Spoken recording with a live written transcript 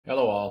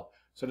Hello all.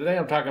 So today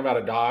I'm talking about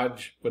a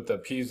Dodge with the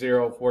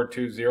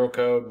P0420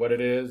 code, what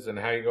it is and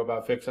how you go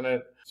about fixing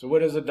it. So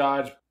what is a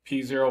Dodge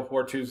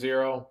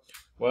P0420?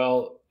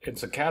 Well,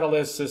 it's a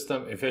catalyst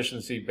system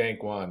efficiency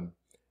bank 1.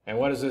 And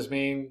what does this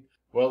mean?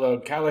 Well, the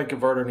catalytic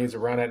converter needs to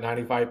run at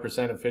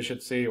 95%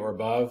 efficiency or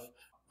above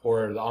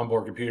for the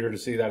onboard computer to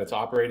see that it's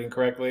operating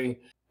correctly.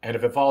 And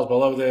if it falls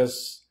below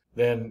this,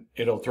 then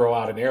it'll throw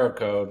out an error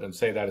code and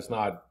say that it's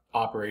not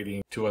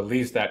operating to at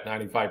least that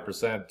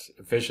 95%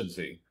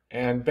 efficiency.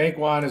 And bank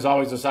 1 is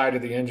always assigned to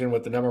the engine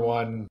with the number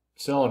 1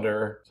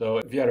 cylinder. So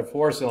if you had a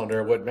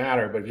 4-cylinder, it wouldn't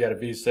matter, but if you had a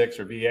V6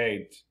 or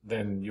V8,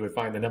 then you would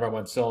find the number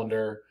 1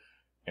 cylinder,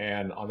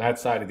 and on that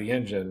side of the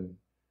engine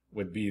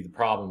would be the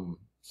problem.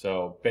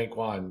 So bank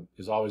 1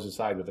 is always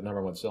assigned with the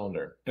number 1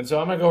 cylinder. And so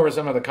I'm going to go over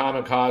some of the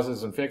common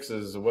causes and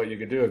fixes of what you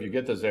can do if you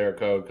get this error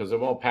code, because it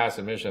won't pass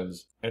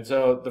emissions. And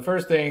so the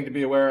first thing to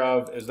be aware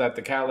of is that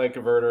the catalytic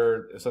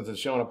converter, since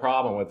it's showing a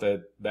problem with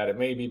it, that it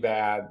may be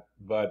bad,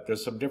 but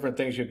there's some different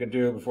things you can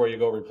do before you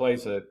go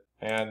replace it.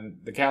 And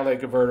the catalytic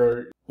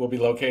converter will be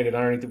located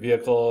underneath the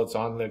vehicle. It's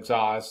on the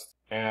exhaust,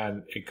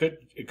 and it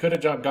could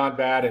have gone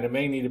bad, and it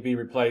may need to be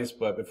replaced.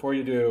 But before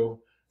you do,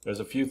 there's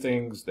a few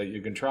things that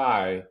you can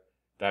try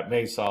that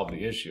may solve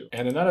the issue.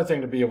 And another thing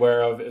to be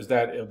aware of is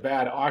that a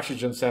bad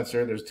oxygen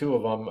sensor, there's 2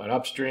 of them, an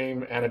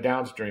upstream and a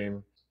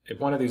downstream. If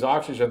one of these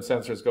oxygen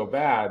sensors go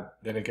bad,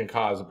 then it can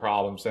cause a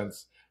problem,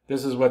 since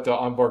this is what the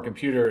onboard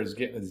computer is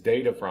getting its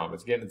data from.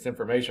 It's getting its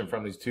information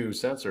from these 2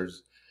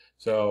 sensors.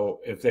 So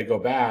if they go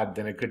bad,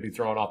 then it could be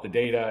throwing off the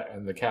data,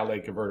 and the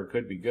catalytic converter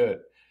could be good.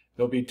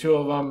 There'll be 2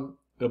 of them.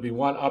 There'll be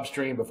one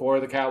upstream before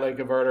the catalytic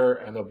converter,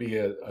 and there'll be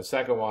a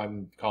second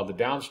one called the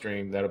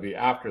downstream that'll be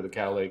after the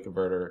catalytic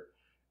converter.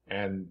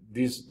 And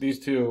these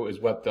 2 is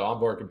what the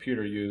onboard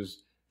computer used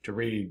to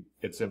read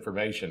its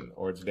information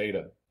or its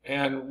data.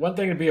 And one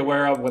thing to be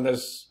aware of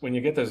when you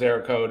get this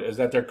error code is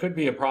that there could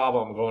be a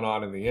problem going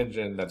on in the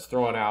engine that's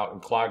throwing out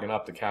and clogging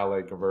up the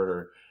catalytic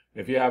converter.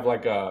 If you have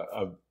like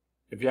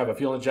if you have a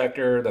fuel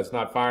injector that's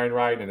not firing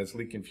right and it's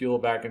leaking fuel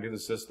back into the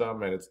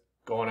system and it's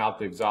going out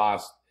the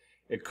exhaust,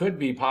 it could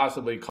be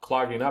possibly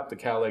clogging up the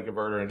catalytic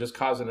converter and just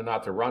causing it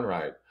not to run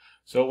right.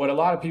 So what a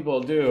lot of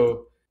people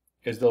do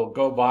is they'll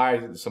go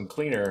buy some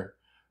cleaner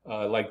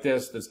like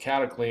this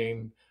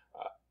CataClean.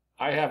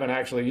 I haven't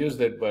actually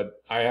used it, but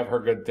I have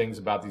heard good things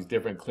about these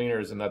different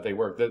cleaners and that they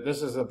work.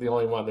 This isn't the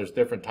only one. There's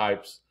different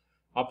types.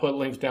 I'll put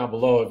links down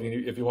below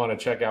if you want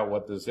to check out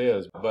what this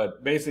is.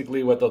 But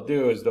basically what they'll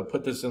do is they'll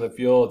put this in the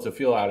fuel. It's a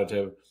fuel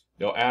additive.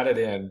 They'll add it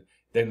in.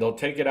 Then they'll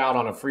take it out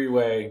on a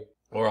freeway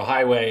or a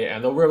highway,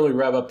 and they'll really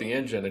rev up the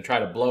engine and try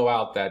to blow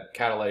out that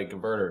catalytic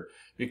converter.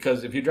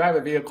 Because if you drive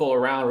a vehicle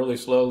around really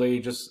slowly,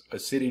 just a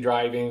city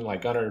driving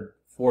like under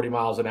 40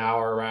 miles an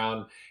hour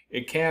around,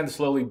 it can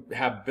slowly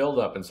have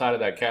buildup inside of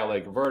that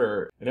catalytic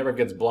converter. It never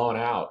gets blown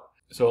out.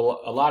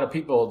 So a lot of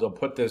people, they'll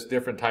put this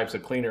different types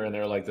of cleaner in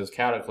there like this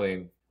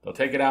CataClean. They'll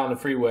take it out on the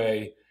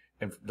freeway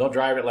and they'll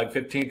drive it like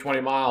 15, 20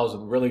 miles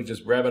and really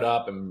just rev it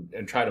up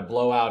and try to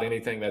blow out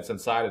anything that's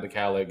inside of the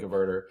catalytic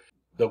converter.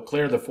 They'll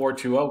clear the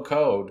 420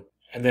 code,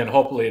 and then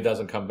hopefully it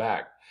doesn't come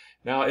back.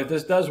 Now, if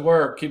this does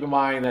work, keep in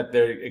mind that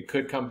it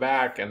could come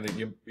back, and that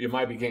you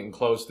might be getting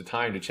close to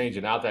time to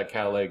changing out that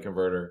catalytic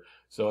converter.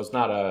 So it's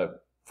not a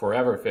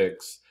forever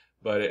fix,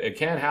 but it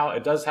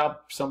does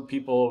help some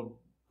people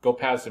go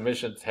past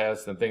emission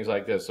tests and things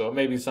like this. So it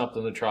may be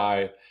something to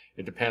try.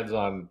 It depends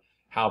on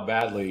how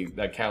badly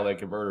that catalytic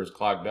converter is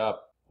clogged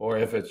up, or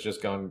if it's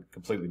just gone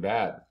completely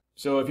bad.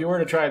 So if you were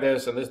to try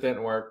this and this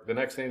didn't work, the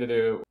next thing to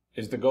do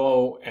is to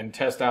go and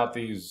test out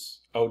these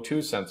O2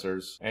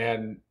 sensors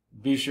and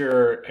be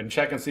sure and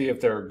check and see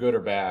if they're good or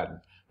bad.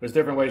 There's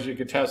different ways you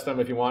could test them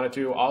if you wanted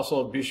to.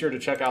 Also, be sure to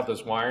check out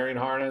this wiring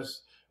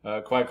harness.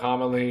 Quite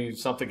commonly,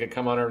 something can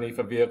come underneath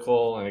a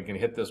vehicle and it can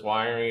hit this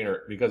wiring,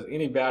 because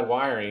any bad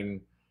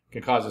wiring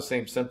can cause the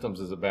same symptoms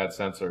as a bad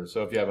sensor.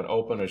 So if you have an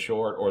open, a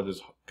short, or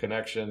this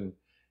connection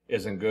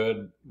isn't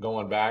good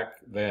going back,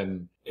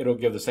 then it'll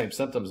give the same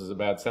symptoms as a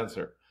bad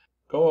sensor.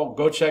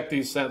 Go check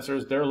these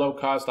sensors. They're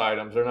low-cost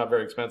items. They're not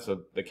very expensive.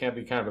 They can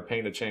be kind of a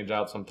pain to change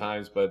out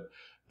sometimes, but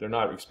they're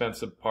not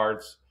expensive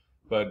parts.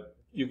 But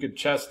you could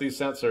test these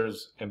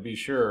sensors and be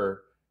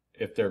sure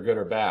if they're good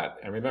or bad.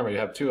 And remember, you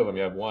have 2 of them.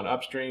 You have one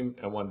upstream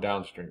and one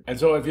downstream. And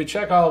so if you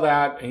check all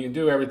that and you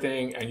do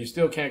everything and you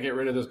still can't get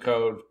rid of this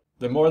code,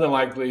 then more than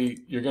likely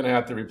you're going to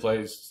have to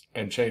replace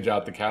and change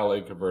out the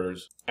catalytic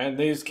converters. And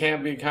these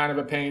can be kind of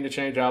a pain to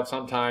change out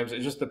sometimes.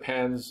 It just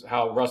depends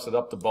how rusted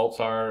up the bolts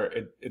are.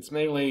 It's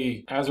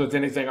mainly, as with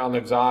anything on the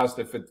exhaust,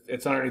 if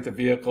it's underneath the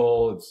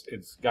vehicle,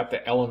 it's got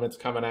the elements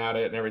coming at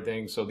it and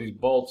everything. So these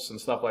bolts and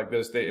stuff like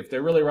this, if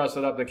they're really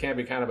rusted up, they can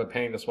be kind of a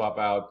pain to swap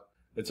out.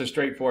 It's a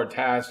straightforward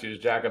task. You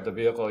just jack up the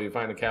vehicle, you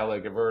find the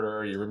catalytic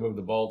converter, you remove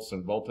the bolts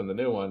and bolt in the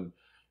new one.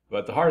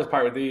 But the hardest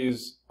part with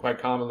these, quite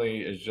commonly,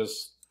 is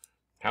just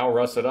how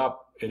rusted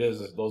up it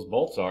is, those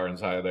bolts are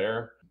inside of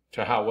there,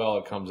 to how well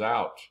it comes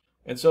out.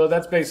 And so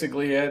that's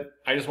basically it.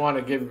 I just want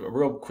to give a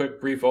real quick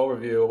brief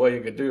overview of what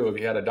you could do if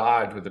you had a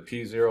Dodge with the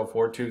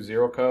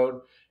P0420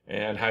 code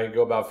and how you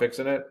go about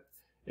fixing it.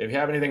 If you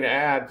have anything to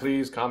add,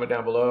 please comment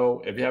down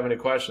below. If you have any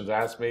questions,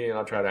 ask me and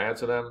I'll try to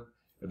answer them.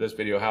 If this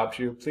video helps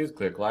you, please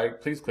click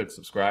like, please click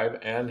subscribe,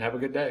 and have a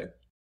good day.